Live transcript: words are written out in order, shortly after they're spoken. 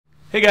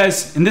Hey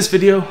guys, in this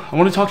video, I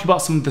want to talk to you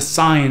about some of the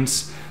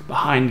science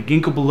behind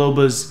Ginkgo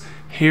biloba's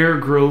hair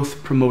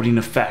growth promoting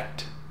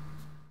effect.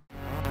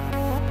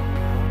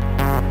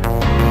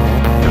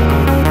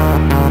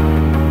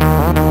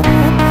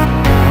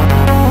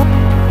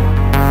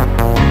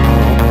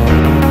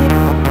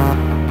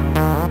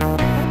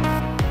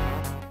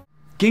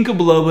 Ginkgo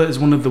biloba is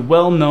one of the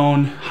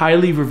well-known,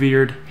 highly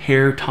revered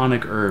hair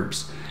tonic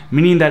herbs,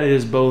 meaning that it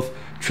is both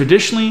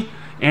traditionally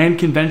and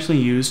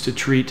conventionally used to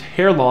treat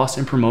hair loss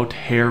and promote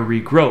hair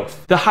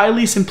regrowth. The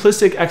highly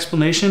simplistic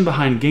explanation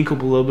behind Ginkgo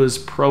biloba's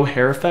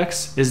pro-hair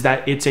effects is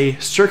that it's a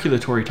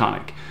circulatory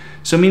tonic,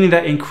 so meaning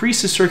that it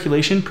increases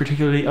circulation,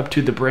 particularly up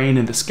to the brain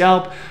and the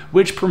scalp,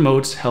 which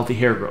promotes healthy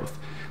hair growth.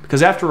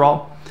 Because after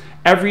all,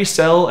 every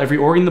cell, every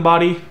organ in the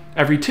body,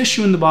 every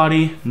tissue in the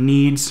body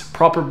needs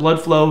proper blood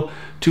flow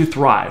to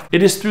thrive.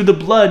 It is through the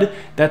blood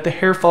that the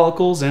hair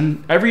follicles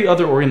and every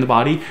other organ in the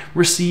body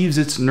receives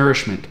its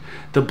nourishment.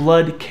 The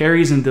blood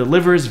carries and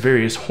delivers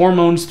various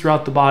hormones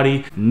throughout the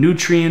body,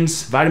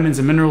 nutrients, vitamins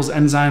and minerals,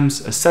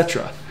 enzymes,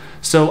 etc.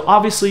 So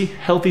obviously,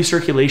 healthy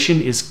circulation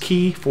is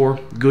key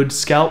for good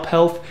scalp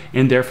health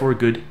and therefore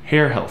good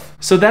hair health.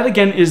 So that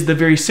again is the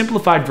very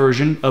simplified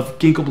version of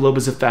Ginkgo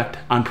biloba's effect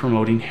on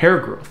promoting hair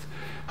growth.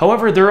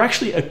 However, there are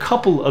actually a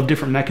couple of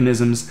different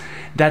mechanisms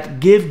that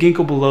give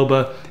Ginkgo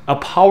biloba a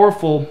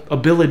powerful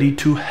ability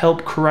to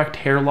help correct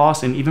hair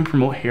loss and even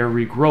promote hair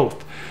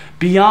regrowth,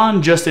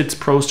 beyond just its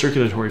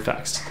pro-circulatory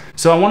effects.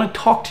 So I want to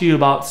talk to you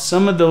about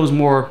some of those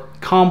more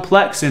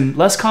complex and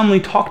less commonly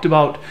talked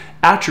about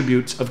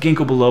attributes of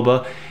Ginkgo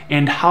biloba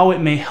and how it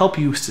may help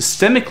you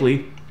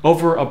systemically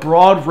over a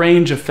broad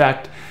range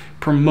effect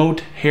promote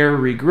hair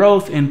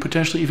regrowth and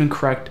potentially even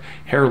correct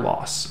hair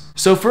loss.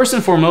 So first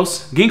and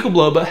foremost, Ginkgo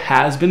biloba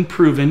has been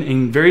proven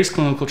in various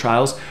clinical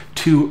trials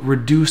to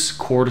reduce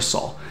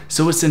cortisol.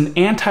 So it's an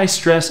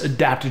anti-stress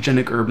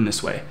adaptogenic herb in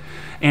this way.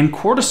 And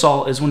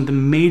cortisol is one of the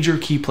major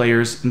key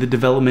players in the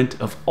development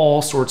of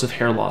all sorts of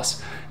hair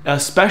loss,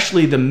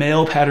 especially the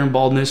male pattern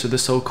baldness or the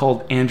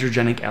so-called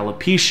androgenic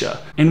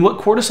alopecia. And what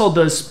cortisol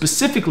does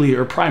specifically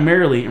or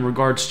primarily in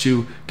regards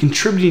to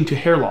contributing to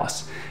hair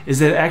loss is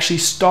that it actually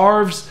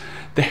starves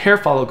the hair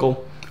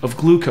follicle of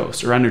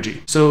glucose or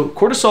energy. So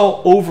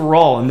cortisol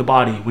overall in the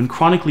body, when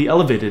chronically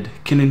elevated,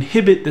 can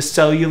inhibit the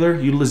cellular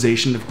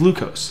utilization of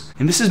glucose.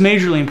 And this is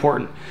majorly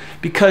important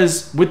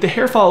because with the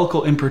hair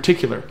follicle in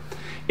particular,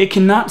 it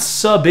cannot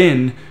sub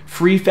in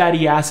free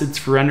fatty acids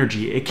for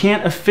energy. It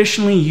can't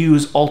efficiently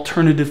use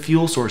alternative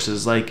fuel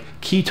sources like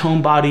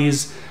ketone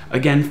bodies,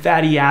 again,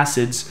 fatty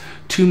acids,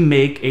 to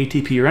make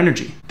ATP or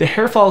energy. The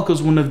hair follicle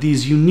is one of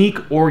these unique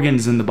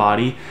organs in the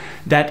body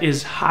that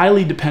is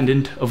highly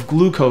dependent of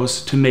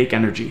glucose to make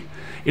energy.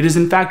 It is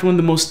in fact one of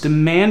the most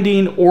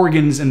demanding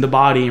organs in the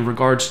body in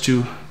regards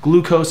to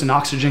glucose and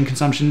oxygen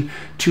consumption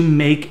to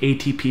make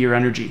ATP or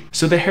energy.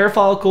 So the hair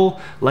follicle,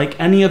 like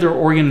any other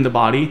organ in the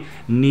body,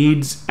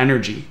 needs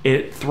energy.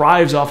 It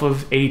thrives off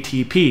of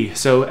ATP.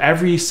 So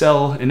every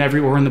cell in every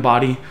organ in the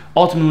body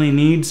ultimately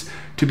needs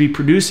to be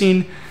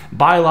producing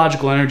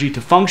biological energy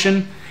to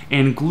function,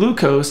 and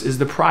glucose is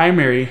the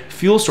primary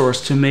fuel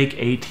source to make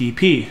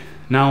ATP.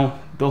 Now,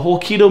 the whole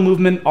keto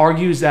movement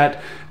argues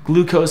that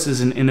glucose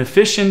is an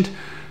inefficient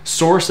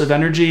source of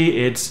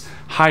energy. It's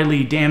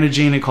highly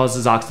damaging, it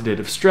causes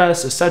oxidative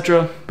stress,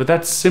 etc. But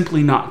that's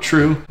simply not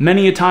true.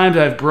 Many a times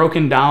I've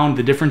broken down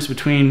the difference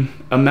between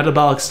a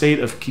metabolic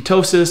state of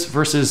ketosis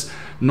versus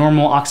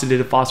normal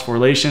oxidative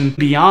phosphorylation.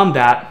 Beyond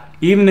that,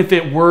 even if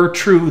it were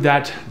true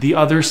that the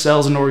other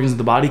cells and organs of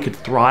the body could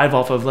thrive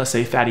off of, let's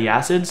say, fatty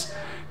acids,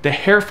 the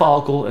hair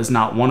follicle is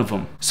not one of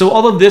them. So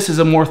all of this is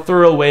a more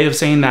thorough way of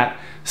saying that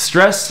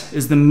stress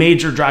is the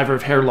major driver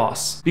of hair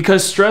loss,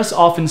 because stress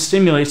often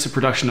stimulates the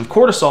production of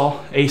cortisol,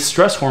 a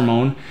stress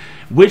hormone,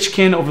 which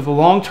can, over the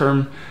long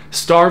term,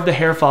 starve the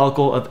hair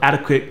follicle of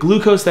adequate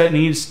glucose that it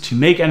needs to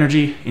make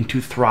energy and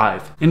to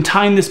thrive. And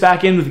tying this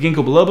back in with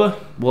Ginkgo biloba,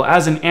 well,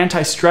 as an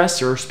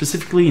anti-stress or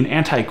specifically an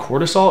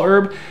anti-cortisol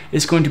herb,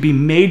 it's going to be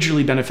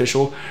majorly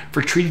beneficial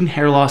for treating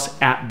hair loss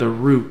at the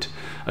root.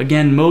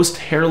 Again, most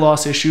hair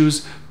loss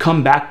issues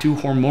come back to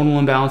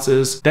hormonal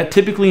imbalances that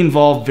typically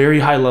involve very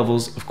high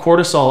levels of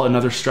cortisol and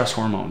other stress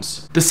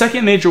hormones. The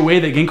second major way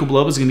that Ginkgo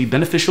biloba is going to be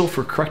beneficial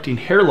for correcting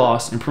hair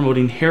loss and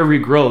promoting hair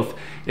regrowth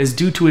is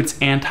due to its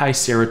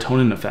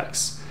anti-serotonin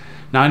effects.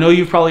 Now, I know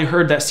you've probably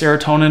heard that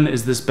serotonin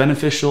is this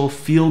beneficial,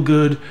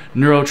 feel-good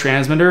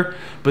neurotransmitter,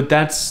 but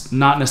that's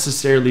not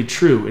necessarily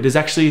true. It is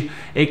actually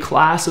a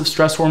class of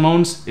stress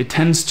hormones. It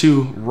tends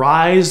to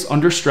rise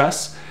under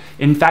stress.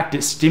 In fact,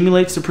 it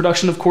stimulates the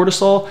production of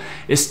cortisol.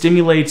 It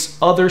stimulates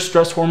other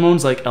stress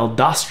hormones like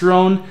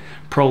aldosterone,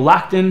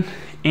 prolactin,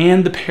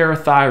 and the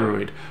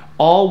parathyroid,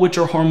 all which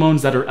are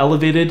hormones that are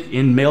elevated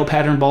in male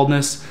pattern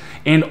baldness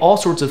and all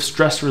sorts of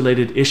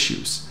stress-related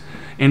issues.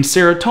 And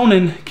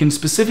serotonin can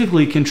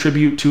specifically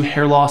contribute to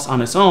hair loss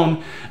on its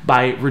own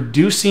by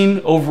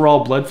reducing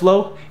overall blood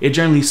flow. It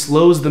generally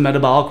slows the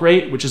metabolic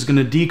rate, which is going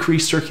to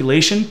decrease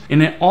circulation,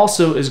 and it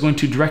also is going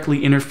to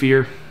directly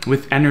interfere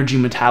with energy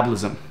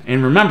metabolism.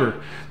 And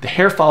remember, the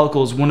hair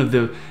follicle is one of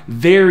the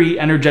very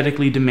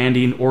energetically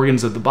demanding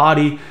organs of the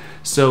body,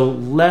 so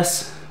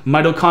less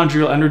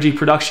mitochondrial energy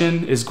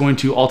production is going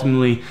to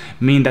ultimately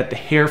mean that the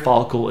hair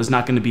follicle is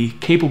not going to be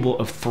capable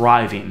of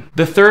thriving.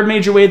 The third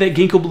major way that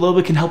Ginkgo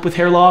biloba can help with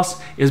hair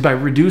loss is by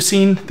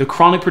reducing the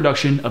chronic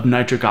production of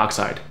nitric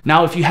oxide.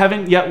 Now, if you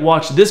haven't yet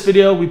watched this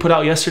video we put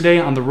out yesterday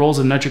on the roles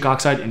of nitric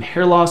oxide in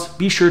hair loss,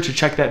 be sure to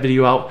check that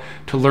video out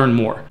to learn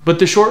more. But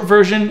the short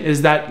version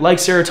is that, like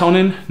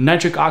serotonin,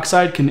 nitric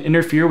oxide can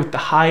interfere with the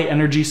high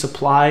energy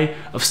supply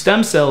of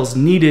stem cells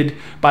needed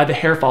by the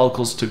hair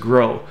follicles to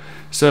grow.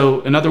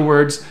 So in other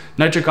words,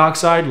 nitric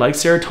oxide, like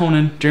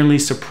serotonin, generally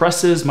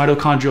suppresses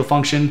mitochondrial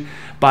function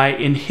by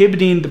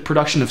inhibiting the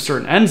production of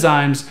certain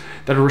enzymes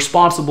that are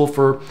responsible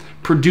for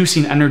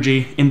producing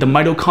energy in the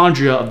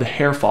mitochondria of the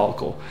hair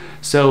follicle.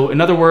 So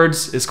in other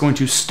words, it's going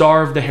to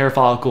starve the hair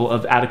follicle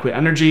of adequate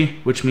energy,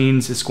 which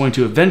means it's going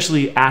to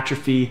eventually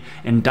atrophy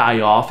and die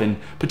off and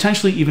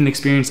potentially even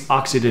experience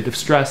oxidative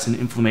stress and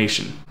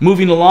inflammation.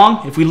 Moving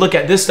along, if we look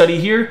at this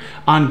study here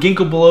on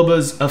Ginkgo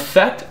biloba's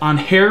effect on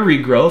hair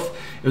regrowth,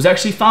 it was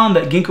actually found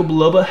that Ginkgo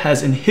biloba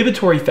has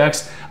inhibitory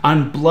effects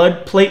on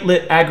blood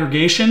platelet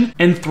aggregation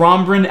and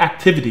thrombin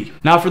activity.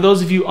 Now, for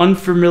those of you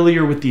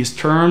unfamiliar with these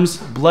terms,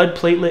 blood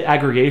platelet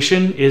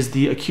aggregation is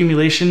the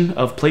accumulation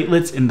of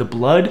platelets in the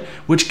blood,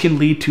 which can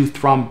lead to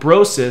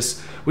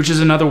thrombosis, which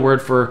is another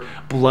word for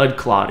blood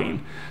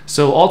clotting.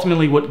 So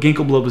ultimately what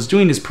Ginkgo biloba is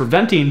doing is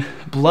preventing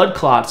blood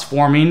clots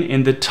forming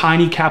in the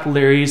tiny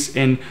capillaries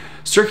and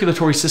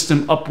circulatory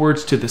system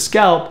upwards to the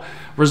scalp,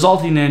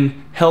 resulting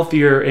in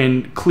healthier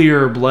and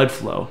clearer blood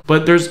flow.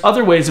 But there's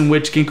other ways in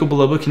which Ginkgo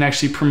biloba can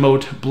actually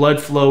promote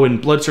blood flow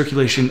and blood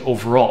circulation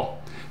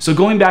overall. So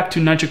going back to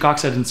nitric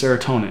oxide and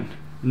serotonin.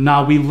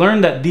 Now, we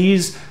learned that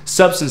these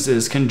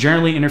substances can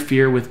generally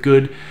interfere with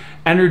good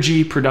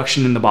energy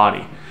production in the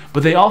body,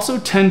 but they also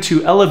tend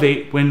to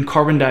elevate when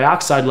carbon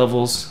dioxide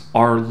levels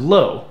are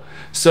low.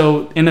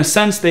 So in a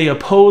sense, they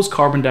oppose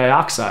carbon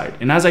dioxide.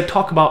 And as I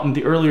talked about in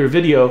the earlier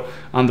video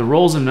on the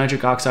roles of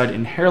nitric oxide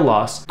in hair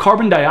loss,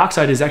 carbon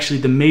dioxide is actually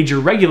the major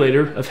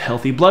regulator of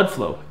healthy blood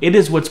flow. It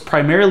is what's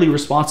primarily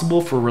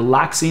responsible for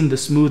relaxing the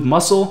smooth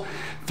muscle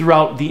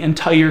throughout the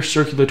entire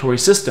circulatory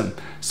system.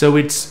 So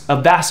it's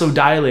a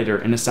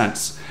vasodilator in a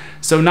sense.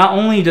 So not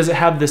only does it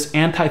have this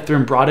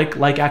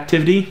antithrombotic-like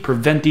activity,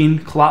 preventing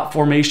clot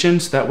formation,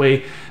 so that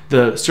way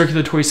the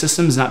circulatory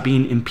system is not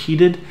being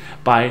impeded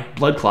by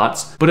blood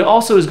clots, but it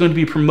also is going to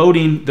be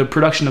promoting the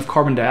production of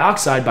carbon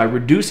dioxide by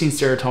reducing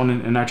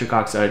serotonin and nitric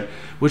oxide,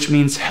 which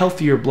means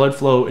healthier blood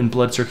flow and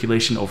blood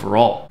circulation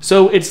overall.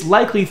 So it's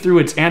likely through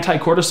its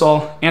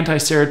anti-cortisol,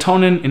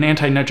 anti-serotonin, and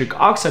anti-nitric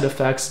oxide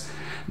effects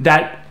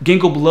that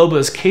Ginkgo biloba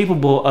is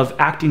capable of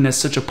acting as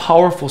such a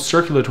powerful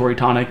circulatory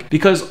tonic,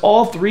 because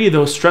all three of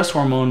those stress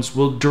hormones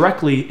will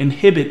directly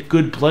inhibit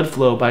good blood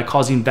flow by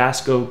causing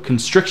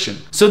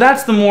vasoconstriction. So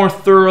that's the more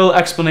thorough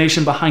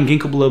explanation behind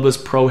Ginkgo biloba's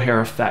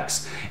pro-hair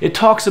effects. It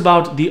talks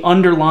about the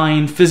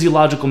underlying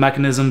physiological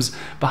mechanisms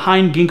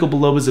behind Ginkgo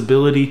biloba's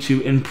ability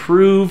to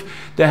improve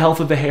the health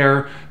of the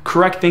hair,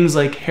 correct things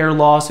like hair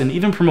loss, and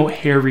even promote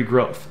hair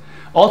regrowth.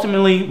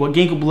 Ultimately, what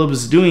Ginkgo biloba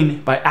is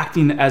doing by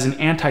acting as an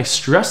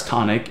anti-stress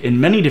tonic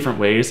in many different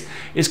ways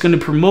is going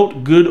to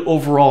promote good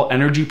overall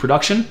energy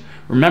production.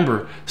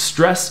 Remember,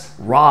 stress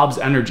robs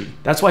energy.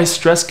 That's why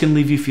stress can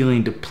leave you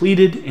feeling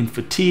depleted and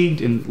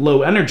fatigued and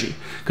low energy,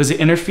 because it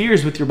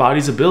interferes with your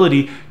body's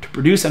ability to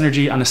produce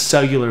energy on a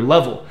cellular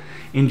level.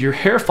 And your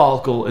hair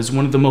follicle is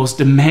one of the most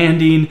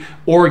demanding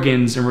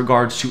organs in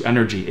regards to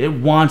energy. It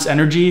wants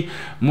energy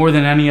more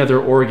than any other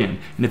organ.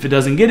 And if it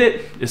doesn't get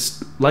it,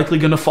 it's likely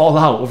going to fall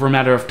out over a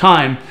matter of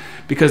time,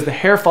 because the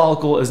hair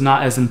follicle is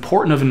not as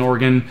important of an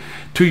organ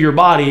to your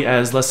body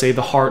as, let's say,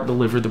 the heart, the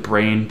liver, the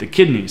brain, the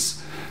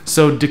kidneys.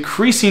 So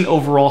decreasing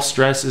overall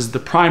stress is the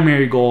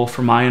primary goal,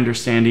 from my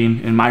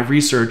understanding and my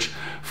research,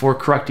 for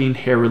correcting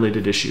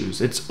hair-related issues.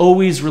 It's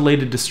always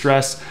related to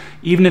stress.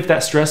 Even if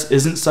that stress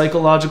isn't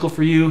psychological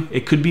for you,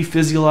 it could be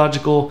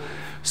physiological.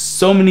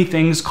 So many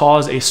things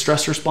cause a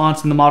stress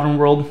response in the modern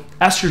world.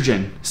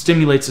 Estrogen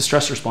stimulates the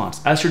stress response.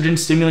 Estrogen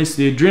stimulates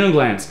the adrenal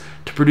glands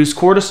to produce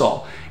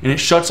cortisol, and it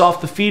shuts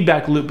off the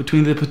feedback loop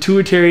between the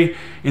pituitary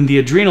and the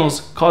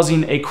adrenals,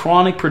 causing a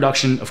chronic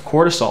production of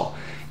cortisol.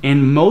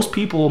 And most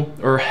people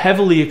are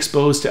heavily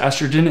exposed to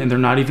estrogen and they're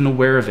not even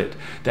aware of it.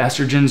 The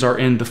estrogens are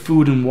in the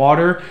food and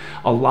water.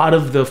 A lot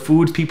of the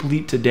foods people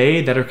eat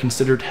today that are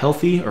considered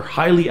healthy are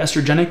highly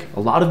estrogenic. A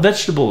lot of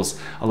vegetables,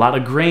 a lot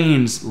of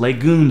grains,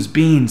 legumes,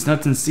 beans,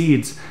 nuts, and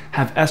seeds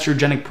have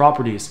estrogenic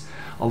properties.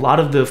 A lot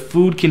of the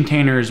food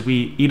containers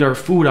we eat our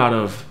food out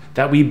of,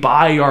 that we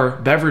buy our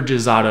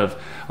beverages out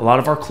of, a lot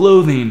of our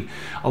clothing,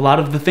 a lot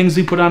of the things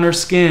we put on our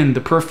skin,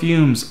 the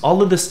perfumes,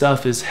 all of this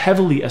stuff is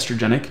heavily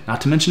estrogenic,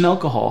 not to mention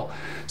alcohol.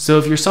 So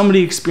if you're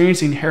somebody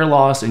experiencing hair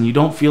loss and you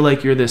don't feel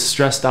like you're this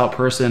stressed out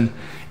person,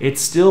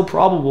 it's still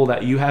probable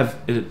that you have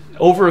an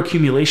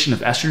overaccumulation of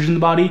estrogen in the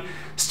body,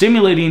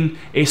 stimulating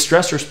a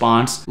stress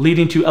response,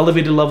 leading to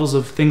elevated levels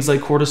of things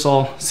like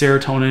cortisol,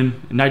 serotonin,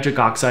 nitric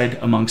oxide,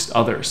 amongst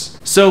others.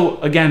 So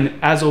again,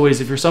 as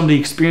always, if you're somebody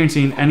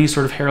experiencing any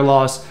sort of hair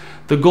loss,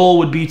 the goal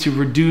would be to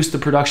reduce the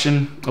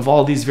production of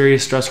all these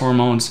various stress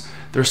hormones.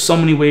 There's so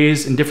many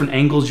ways and different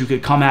angles you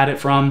could come at it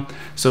from.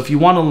 So if you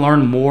want to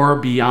learn more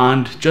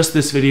beyond just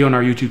this video on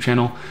our YouTube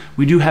channel,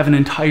 we do have an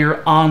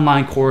entire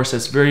online course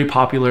that's very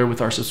popular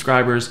with our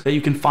subscribers that you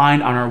can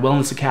find on our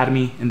Wellness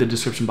Academy in the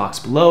description box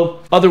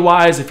below.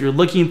 Otherwise, if you're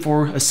looking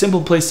for a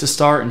simple place to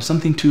start and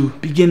something to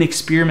begin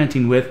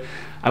experimenting with,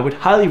 I would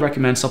highly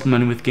recommend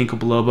supplementing with Ginkgo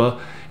biloba.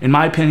 In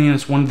my opinion,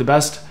 it's one of the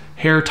best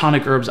hair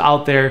tonic herbs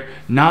out there,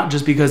 not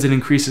just because it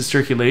increases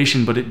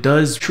circulation, but it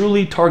does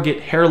truly target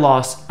hair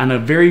loss on a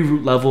very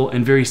root level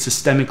and very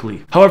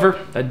systemically. However,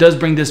 that does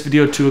bring this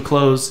video to a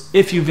close.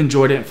 If you've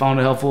enjoyed it and found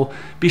it helpful,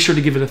 be sure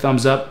to give it a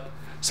thumbs up.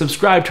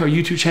 Subscribe to our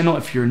YouTube channel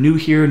if you're new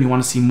here and you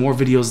want to see more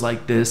videos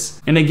like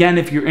this. And again,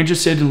 if you're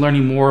interested in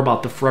learning more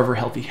about the Forever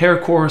Healthy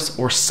Hair course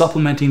or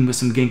supplementing with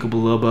some Ginkgo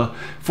biloba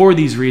for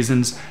these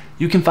reasons,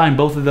 you can find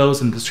both of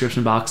those in the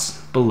description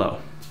box below.